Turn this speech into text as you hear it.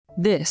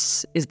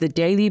This is the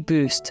daily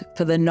boost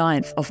for the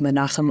 9th of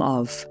Menachem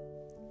Av,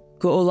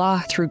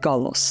 Geulah Through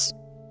Golus,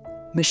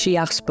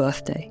 Moshiach's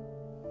birthday.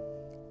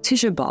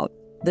 Tisha B'Av,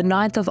 the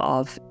 9th of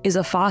Av, is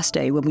a fast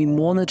day when we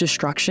mourn the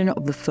destruction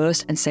of the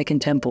first and second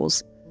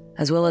temples,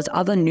 as well as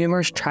other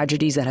numerous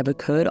tragedies that have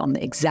occurred on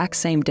the exact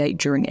same date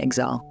during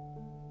exile.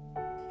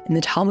 In the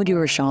Talmud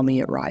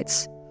Yerushalmi it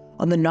writes,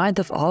 on the 9th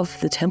of Av,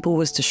 the temple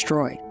was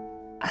destroyed.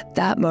 At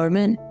that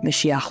moment,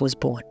 Moshiach was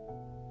born.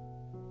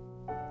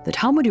 The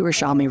Talmud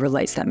Yerushalmi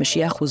relates that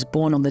Moshiach was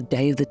born on the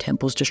day of the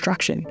temple's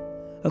destruction.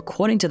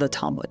 According to the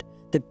Talmud,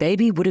 the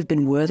baby would have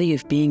been worthy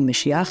of being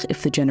Moshiach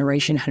if the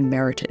generation had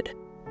merited.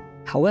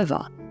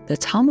 However, the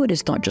Talmud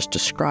is not just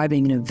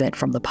describing an event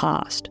from the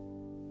past.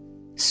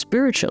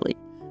 Spiritually,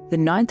 the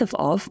 9th of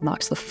Av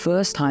marks the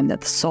first time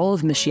that the soul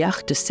of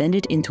Moshiach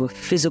descended into a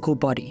physical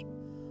body.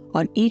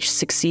 On each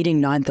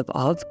succeeding 9th of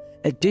Av,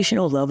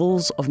 additional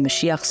levels of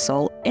Moshiach's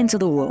soul enter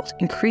the world,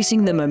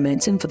 increasing the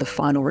momentum for the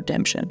final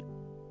redemption.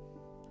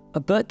 A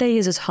birthday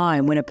is a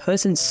time when a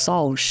person's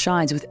soul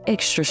shines with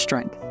extra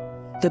strength.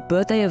 The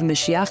birthday of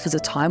Moshiach is a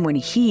time when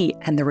he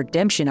and the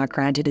redemption are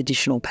granted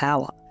additional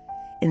power.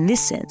 In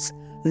this sense,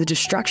 the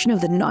destruction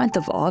of the 9th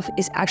of Av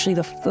is actually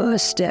the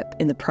first step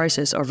in the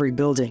process of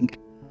rebuilding.